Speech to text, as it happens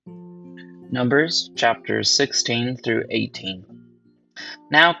Numbers chapters 16 through 18.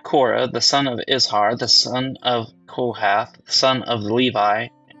 Now Korah, the son of Izhar, the son of Kohath, the son of Levi,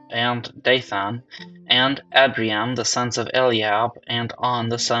 and Dathan, and Abiram, the sons of Eliab, and On,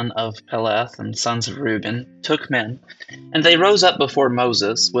 the son of Peleth, and sons of Reuben, took men, and they rose up before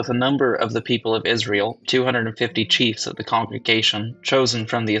Moses with a number of the people of Israel, 250 chiefs of the congregation, chosen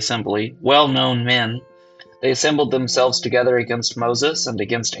from the assembly, well-known men. They assembled themselves together against Moses and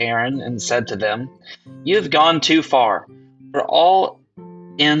against Aaron, and said to them, "You have gone too far, for all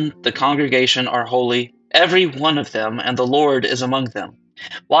in the congregation are holy, every one of them, and the Lord is among them.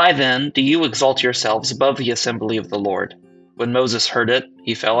 Why then do you exalt yourselves above the assembly of the Lord?" When Moses heard it,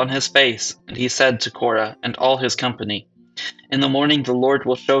 he fell on his face, and he said to Korah and all his company, "In the morning the Lord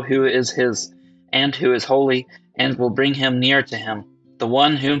will show who is his, and who is holy, and will bring him near to him. The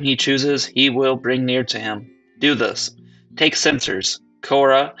one whom he chooses he will bring near to him. Do this. Take censers,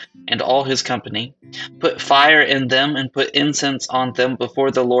 Korah and all his company. Put fire in them and put incense on them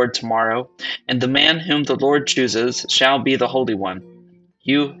before the Lord tomorrow, and the man whom the Lord chooses shall be the Holy One.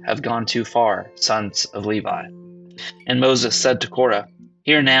 You have gone too far, sons of Levi." And Moses said to Korah,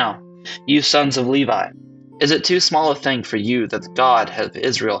 "Hear now, you sons of Levi. Is it too small a thing for you that the God of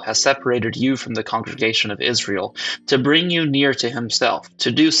Israel has separated you from the congregation of Israel to bring you near to himself,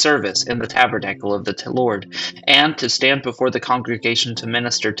 to do service in the tabernacle of the Lord, and to stand before the congregation to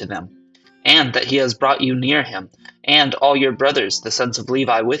minister to them? And that he has brought you near him, and all your brothers, the sons of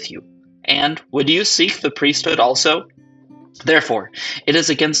Levi, with you? And would you seek the priesthood also? Therefore, it is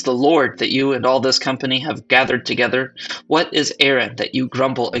against the Lord that you and all this company have gathered together. What is Aaron that you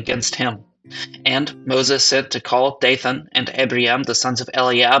grumble against him?" And Moses sent to call Dathan and Abiram, the sons of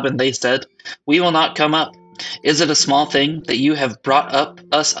Eliab, and they said, "We will not come up. Is it a small thing that you have brought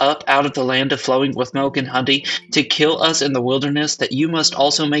us up out of the land of flowing with milk and honey to kill us in the wilderness, that you must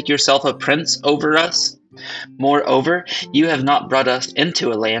also make yourself a prince over us? Moreover, you have not brought us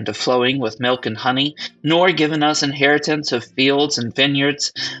into a land of flowing with milk and honey, nor given us inheritance of fields and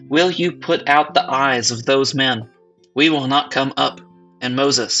vineyards. Will you put out the eyes of those men? We will not come up." And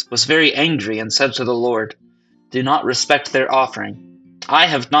Moses was very angry and said to the Lord, "Do not respect their offering. I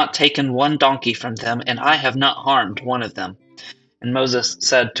have not taken one donkey from them, and I have not harmed one of them." And Moses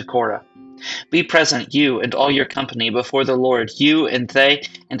said to Korah, "Be present, you and all your company, before the Lord, you and they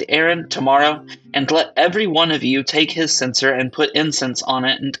and Aaron tomorrow, and let every one of you take his censer and put incense on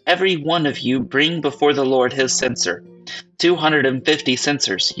it, and every one of you bring before the Lord his censer. 250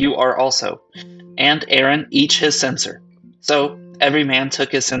 censers you are also, and Aaron each his censer." So every man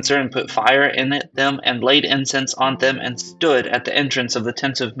took his censer and put fire in them and laid incense on them and stood at the entrance of the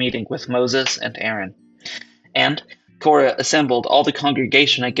tent of meeting with Moses and Aaron. And Korah assembled all the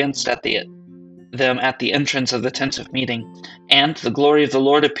congregation against them at the entrance of the tent of meeting, and the glory of the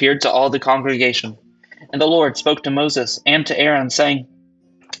Lord appeared to all the congregation. And the Lord spoke to Moses and to Aaron, saying,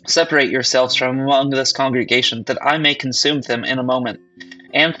 "Separate yourselves from among this congregation, that I may consume them in a moment."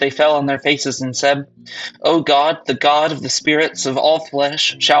 And they fell on their faces and said, "O God, the God of the spirits of all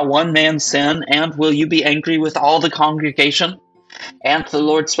flesh, shall one man sin, and will you be angry with all the congregation?" And the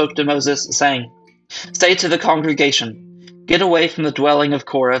Lord spoke to Moses, saying, "Say to the congregation, get away from the dwelling of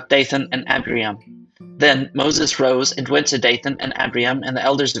Korah, Dathan, and Abiram." Then Moses rose and went to Dathan and Abiram, and the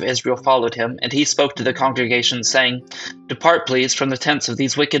elders of Israel followed him, and he spoke to the congregation, saying, "Depart, please, from the tents of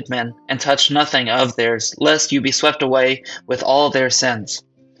these wicked men, and touch nothing of theirs, lest you be swept away with all their sins."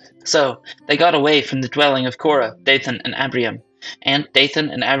 So they got away from the dwelling of Korah, Dathan, and Abiram. And Dathan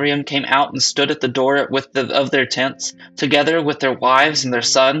and Abiram came out and stood at the door of their tents, together with their wives and their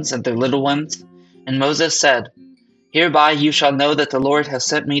sons and their little ones. And Moses said, "Hereby you shall know that the Lord has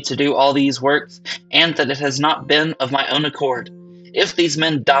sent me to do all these works, and that it has not been of my own accord. If these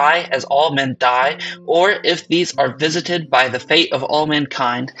men die as all men die, or if these are visited by the fate of all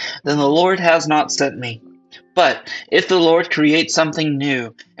mankind, then the Lord has not sent me. But if the Lord creates something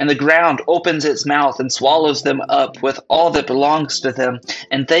new, and the ground opens its mouth and swallows them up with all that belongs to them,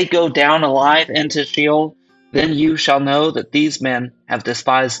 and they go down alive into Sheol, then you shall know that these men have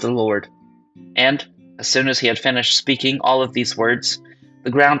despised the Lord." And as soon as he had finished speaking all of these words, the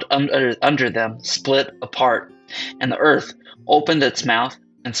ground under them split apart, and the earth opened its mouth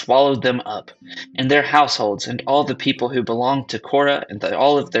and swallowed them up, and their households, and all the people who belonged to Korah, and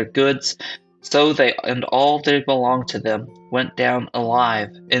all of their goods. So they and all that belonged to them went down alive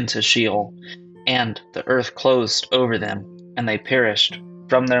into Sheol, and the earth closed over them, and they perished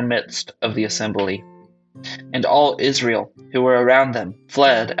from their midst of the assembly. And all Israel who were around them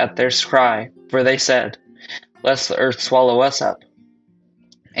fled at their cry, for they said, "Lest the earth swallow us up."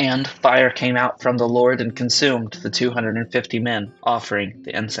 And fire came out from the Lord and consumed the 250 men offering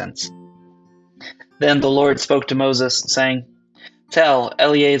the incense. Then the Lord spoke to Moses, saying, "Tell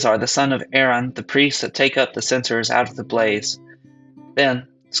Eleazar the son of Aaron, the priest, to take up the censers out of the blaze. Then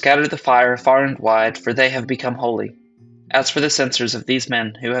scatter the fire far and wide, for they have become holy. As for the censers of these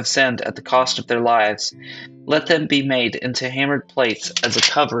men who have sinned at the cost of their lives, let them be made into hammered plates as a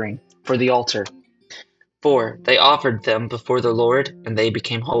covering for the altar. For they offered them before the Lord, and they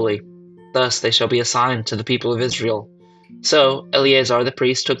became holy. Thus they shall be a sign to the people of Israel." So Eleazar the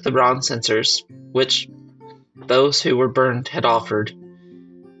priest took the bronze censers, which those who were burned had offered,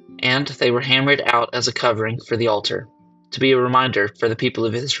 and they were hammered out as a covering for the altar, to be a reminder for the people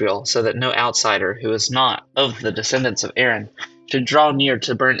of Israel, so that no outsider who is not of the descendants of Aaron should draw near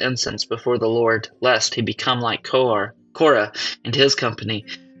to burn incense before the Lord, lest he become like Korah and his company,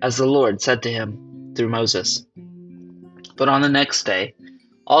 as the Lord said to him through Moses. But on the next day,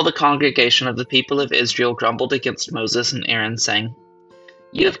 all the congregation of the people of Israel grumbled against Moses and Aaron, saying,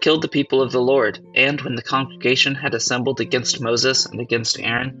 "You have killed the people of the Lord." And when the congregation had assembled against Moses and against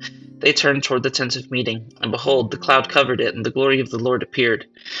Aaron, they turned toward the tent of meeting, and behold, the cloud covered it, and the glory of the Lord appeared.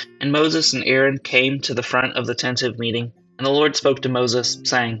 And Moses and Aaron came to the front of the tent of meeting, and the Lord spoke to Moses,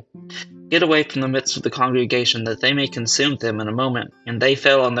 saying, "Get away from the midst of the congregation, that they may consume them in a moment." And they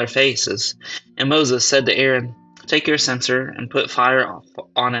fell on their faces. And Moses said to Aaron, "Take your censer, and put fire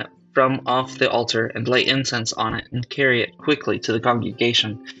on it from off the altar, and lay incense on it, and carry it quickly to the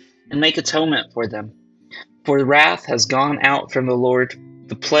congregation, and make atonement for them. For the wrath has gone out from the Lord,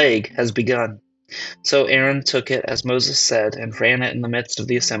 the plague has begun." So Aaron took it as Moses said, and ran it in the midst of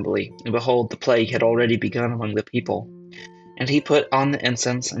the assembly. And behold, the plague had already begun among the people. And he put on the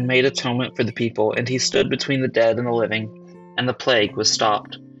incense, and made atonement for the people, and he stood between the dead and the living, and the plague was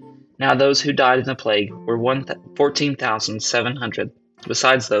stopped. Now those who died in the plague were 14,700,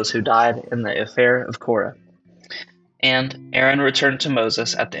 besides those who died in the affair of Korah. And Aaron returned to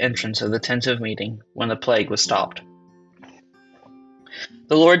Moses at the entrance of the tent of meeting, when the plague was stopped.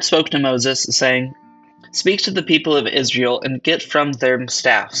 The Lord spoke to Moses, saying, "Speak to the people of Israel, and get from them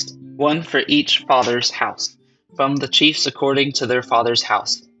staffs, one for each father's house, from the chiefs according to their father's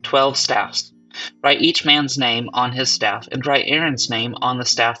house, 12 staffs. Write each man's name on his staff, and write Aaron's name on the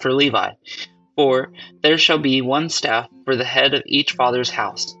staff for Levi. For there shall be one staff for the head of each father's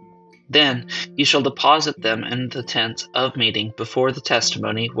house. Then you shall deposit them in the tent of meeting before the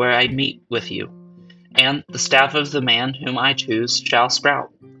testimony where I meet with you. And the staff of the man whom I choose shall sprout.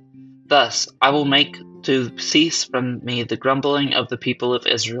 Thus I will make to cease from me the grumbling of the people of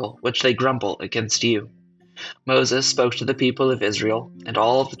Israel, which they grumble against you." Moses spoke to the people of Israel, and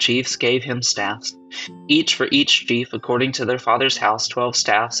all the chiefs gave him staffs, each for each chief according to their father's house 12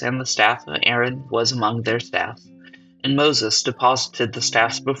 staffs, and the staff of Aaron was among their staffs. And Moses deposited the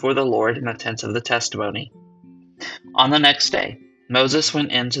staffs before the Lord in the tent of the testimony. On the next day, Moses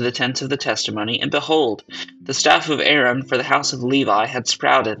went into the tent of the testimony, and behold, the staff of Aaron for the house of Levi had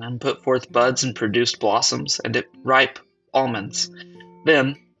sprouted, and put forth buds, and produced blossoms, and ripe almonds.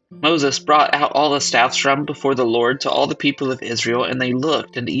 Then Moses brought out all the staffs from before the Lord to all the people of Israel, and they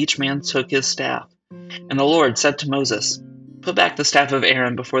looked, and each man took his staff. And the Lord said to Moses, "Put back the staff of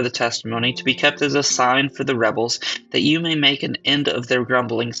Aaron before the testimony, to be kept as a sign for the rebels, that you may make an end of their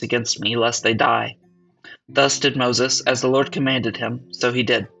grumblings against me, lest they die." Thus did Moses, as the Lord commanded him, so he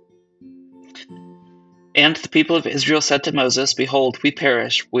did. And the people of Israel said to Moses, "Behold, we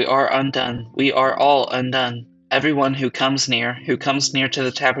perish, we are undone, we are all undone. Everyone who comes near to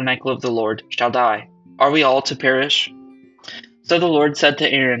the tabernacle of the Lord, shall die. Are we all to perish?" So the Lord said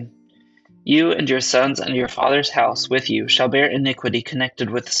to Aaron, "You and your sons and your father's house with you shall bear iniquity connected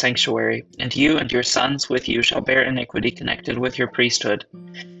with the sanctuary, and you and your sons with you shall bear iniquity connected with your priesthood.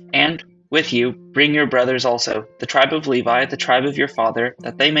 And with you bring your brothers also, the tribe of Levi, the tribe of your father,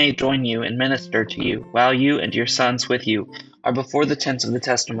 that they may join you and minister to you, while you and your sons with you are before the tents of the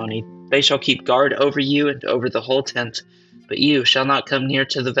testimony. They shall keep guard over you and over the whole tent, but you shall not come near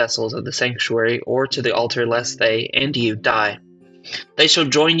to the vessels of the sanctuary or to the altar, lest they and you die. They shall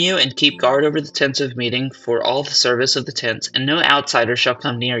join you and keep guard over the tent of meeting for all the service of the tent, and no outsider shall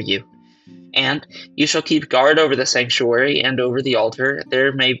come near you. And you shall keep guard over the sanctuary and over the altar.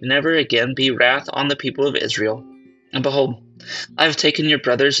 There may never again be wrath on the people of Israel. And behold, I have taken your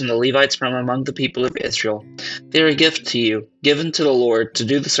brothers and the Levites from among the people of Israel. They are a gift to you, given to the Lord, to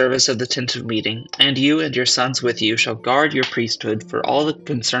do the service of the tent of meeting. And you and your sons with you shall guard your priesthood for all that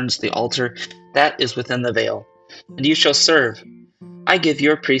concerns the altar that is within the veil. And you shall serve. I give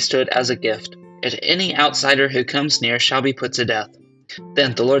your priesthood as a gift, and any outsider who comes near shall be put to death."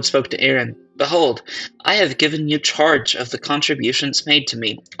 Then the Lord spoke to Aaron, "Behold, I have given you charge of the contributions made to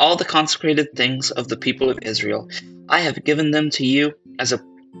me, all the consecrated things of the people of Israel. I have given them to you as a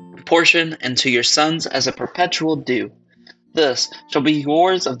portion, and to your sons as a perpetual due. This shall be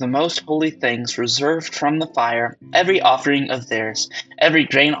yours of the most holy things reserved from the fire, every offering of theirs, every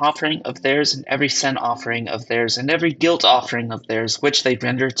grain offering of theirs, and every sin offering of theirs, and every guilt offering of theirs, which they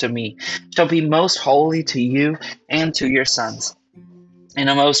render to me, shall be most holy to you and to your sons. In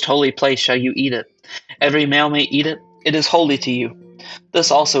a most holy place shall you eat it. Every male may eat it. It is holy to you.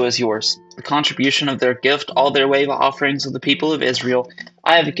 This also is yours, the contribution of their gift, all their wave offerings of the people of Israel.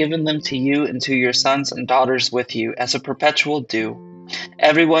 I have given them to you and to your sons and daughters with you as a perpetual due.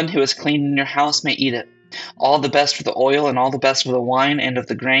 Everyone who is clean in your house may eat it. All the best of the oil and all the best of the wine and of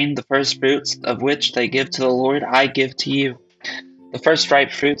the grain, the first fruits of which they give to the Lord, I give to you. The first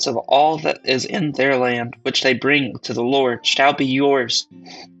ripe fruits of all that is in their land, which they bring to the Lord, shall be yours.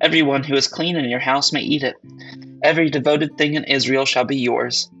 Everyone who is clean in your house may eat it. Every devoted thing in Israel shall be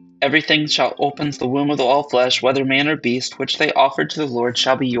yours. Everything shall opens the womb of all flesh, whether man or beast, which they offer to the Lord,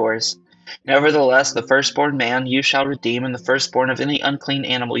 shall be yours. Nevertheless, the firstborn man you shall redeem, and the firstborn of any unclean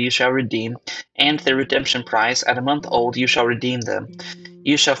animal you shall redeem, and their redemption price at a month old you shall redeem them.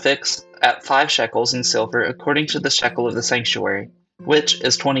 You shall fix at 5 shekels in silver, according to the shekel of the sanctuary, which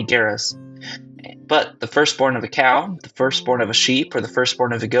is 20 gerahs. But the firstborn of a cow, the firstborn of a sheep, or the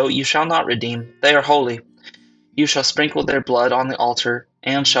firstborn of a goat you shall not redeem. They are holy. You shall sprinkle their blood on the altar,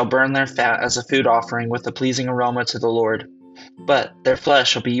 and shall burn their fat as a food offering with a pleasing aroma to the Lord. But their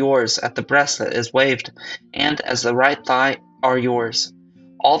flesh shall be yours at the breast that is waved, and as the right thigh are yours.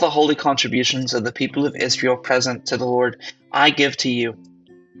 All the holy contributions of the people of Israel present to the Lord I give to you,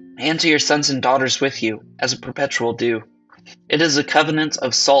 and to your sons and daughters with you, as a perpetual due. It is a covenant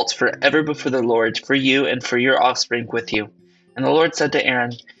of salt forever before the Lord, for you and for your offspring with you. And the Lord said to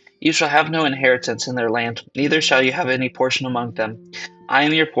Aaron, You shall have no inheritance in their land, neither shall you have any portion among them. I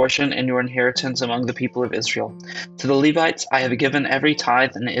am your portion and your inheritance among the people of Israel. To the Levites I have given every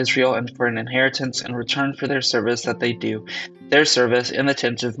tithe in Israel and for an inheritance in return for their service that they do, their service in the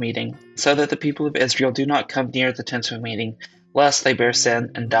tent of meeting, so that the people of Israel do not come near the tent of meeting, lest they bear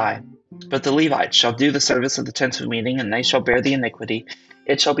sin and die. But the Levites shall do the service of the tent of meeting, and they shall bear the iniquity.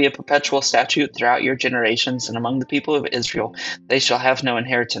 It shall be a perpetual statute throughout your generations, and among the people of Israel they shall have no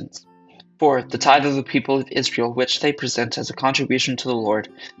inheritance. For the tithe of the people of Israel, which they present as a contribution to the Lord,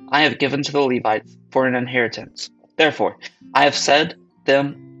 I have given to the Levites for an inheritance. Therefore, I have said of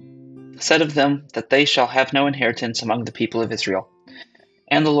them that they shall have no inheritance among the people of Israel.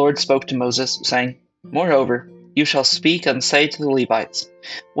 And the Lord spoke to Moses, saying, Moreover, you shall speak and say to the Levites,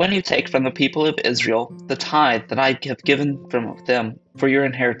 When you take from the people of Israel the tithe that I have given from them for your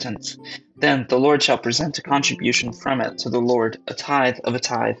inheritance, then the Lord shall present a contribution from it to the Lord, a tithe of a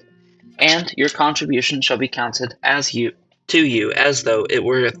tithe. And your contribution shall be counted to you as though it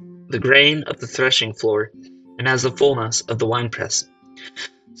were the grain of the threshing floor, and as the fullness of the winepress.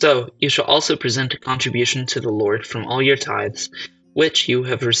 So you shall also present a contribution to the Lord from all your tithes, which you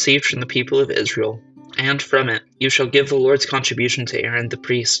have received from the people of Israel, and from it you shall give the Lord's contribution to Aaron the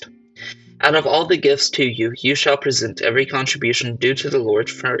priest. Out of all the gifts to you, you shall present every contribution due to the Lord,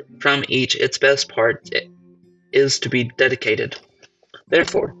 from each its best part is to be dedicated.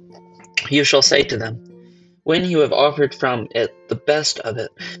 Therefore, you shall say to them, When you have offered from it the best of it,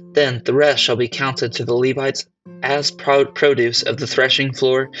 then the rest shall be counted to the Levites as produce of the threshing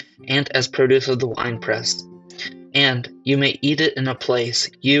floor and as produce of the winepress. And you may eat it in a place,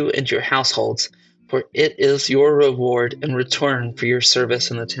 you and your households, for it is your reward and return for your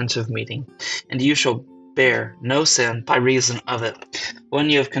service in the tent of meeting, and you shall bear no sin by reason of it, when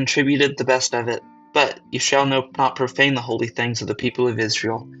you have contributed the best of it. But you shall not profane the holy things of the people of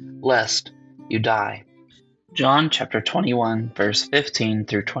Israel, lest you die. John chapter 21, verse 15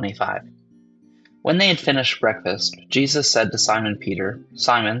 through 25. When they had finished breakfast, Jesus said to Simon Peter,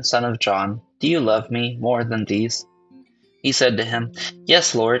 Simon, son of John, do you love me more than these? He said to him,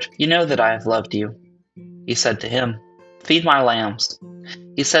 Yes, Lord, you know that I have loved you. He said to him, Feed my lambs.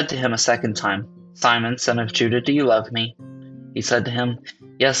 He said to him a second time, Simon, son of Judah, do you love me? He said to him,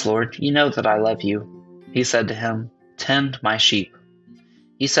 Yes, Lord, you know that I love you. He said to him, Tend my sheep.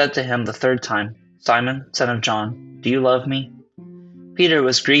 He said to him the third time, Simon, son of John, do you love me? Peter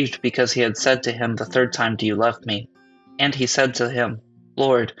was grieved because he had said to him the third time, Do you love me? And he said to him,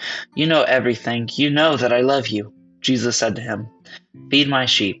 Lord, you know everything. You know that I love you. Jesus said to him, Feed my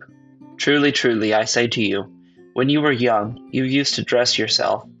sheep. Truly, truly, I say to you, when you were young, you used to dress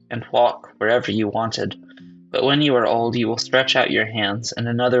yourself and walk wherever you wanted. But when you are old, you will stretch out your hands, and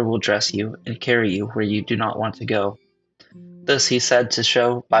another will dress you and carry you where you do not want to go. This he said to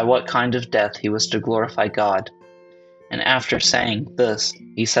show by what kind of death he was to glorify God. And after saying this,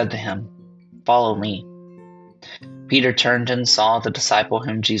 he said to him, Follow me. Peter turned and saw the disciple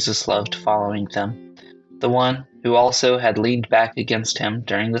whom Jesus loved following them, the one who also had leaned back against him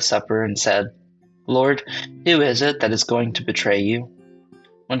during the supper and said, "Lord, who is it that is going to betray you?"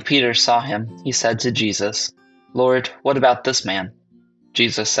 When Peter saw him, he said to Jesus, "Lord, what about this man?"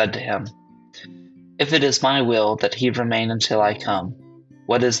 Jesus said to him, "If it is my will that he remain until I come,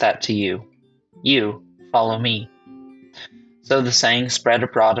 what is that to you? You follow me." So the saying spread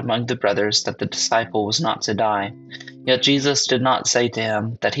abroad among the brothers that the disciple was not to die. Yet Jesus did not say to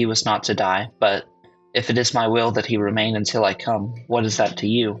him that he was not to die, but, "If it is my will that he remain until I come, what is that to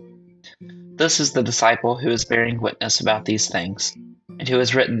you?" This is the disciple who is bearing witness about these things, and who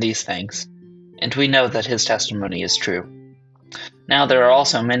has written these things, and we know that his testimony is true. Now there are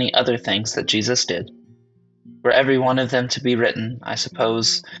also many other things that Jesus did. Were every one of them to be written, I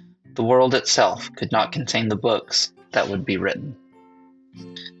suppose the world itself could not contain the books that would be written.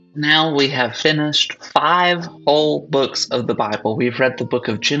 Now we have finished 5 whole books of the Bible. We've read the book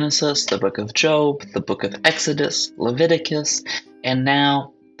of Genesis, the book of Job, the book of Exodus, Leviticus, and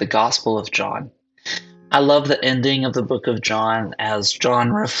now the Gospel of John. I love the ending of the book of John as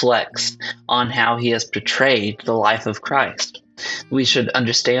John reflects on how he has portrayed the life of Christ. We should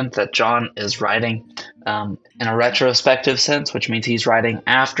understand that John is writing in a retrospective sense, which means he's writing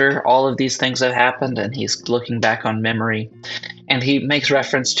after all of these things have happened, and he's looking back on memory. And he makes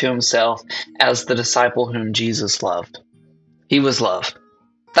reference to himself as the disciple whom Jesus loved. He was loved.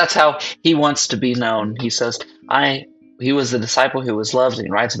 That's how he wants to be known. He says, he was the disciple who was loved, and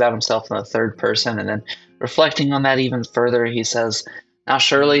he writes about himself in the third person. And then reflecting on that even further, he says, now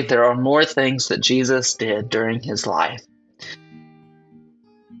surely there are more things that Jesus did during his life,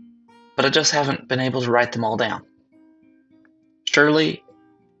 but I just haven't been able to write them all down. Surely,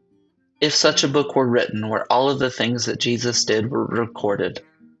 if such a book were written where all of the things that Jesus did were recorded,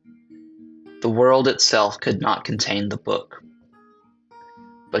 the world itself could not contain the book.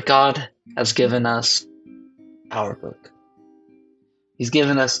 But God has given us our book. He's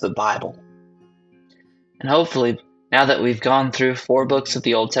given us the Bible. And hopefully, now that we've gone through 4 books of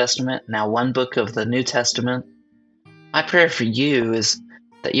the Old Testament, now 1 book of the New Testament, my prayer for you is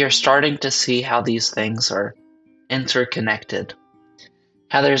that you're starting to see how these things are interconnected.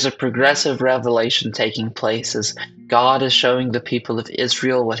 How there's a progressive revelation taking place as God is showing the people of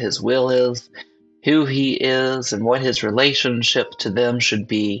Israel what his will is, who he is, and what his relationship to them should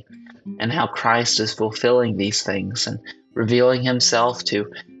be, and how Christ is fulfilling these things and revealing himself to,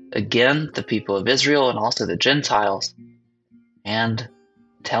 again, the people of Israel and also the Gentiles, and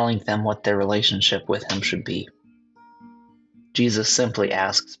telling them what their relationship with him should be. Jesus simply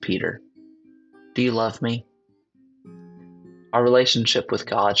asks Peter, "Do you love me?" Our relationship with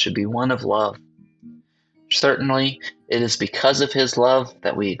God should be one of love. Certainly, it is because of his love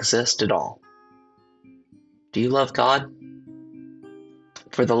that we exist at all. Do you love God?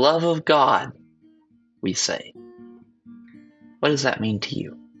 For the love of God, we say. What does that mean to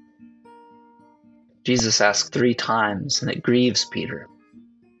you? Jesus asks 3 times, and it grieves Peter.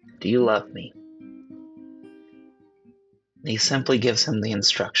 Do you love me? And he simply gives him the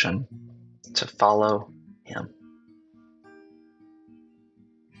instruction to follow him.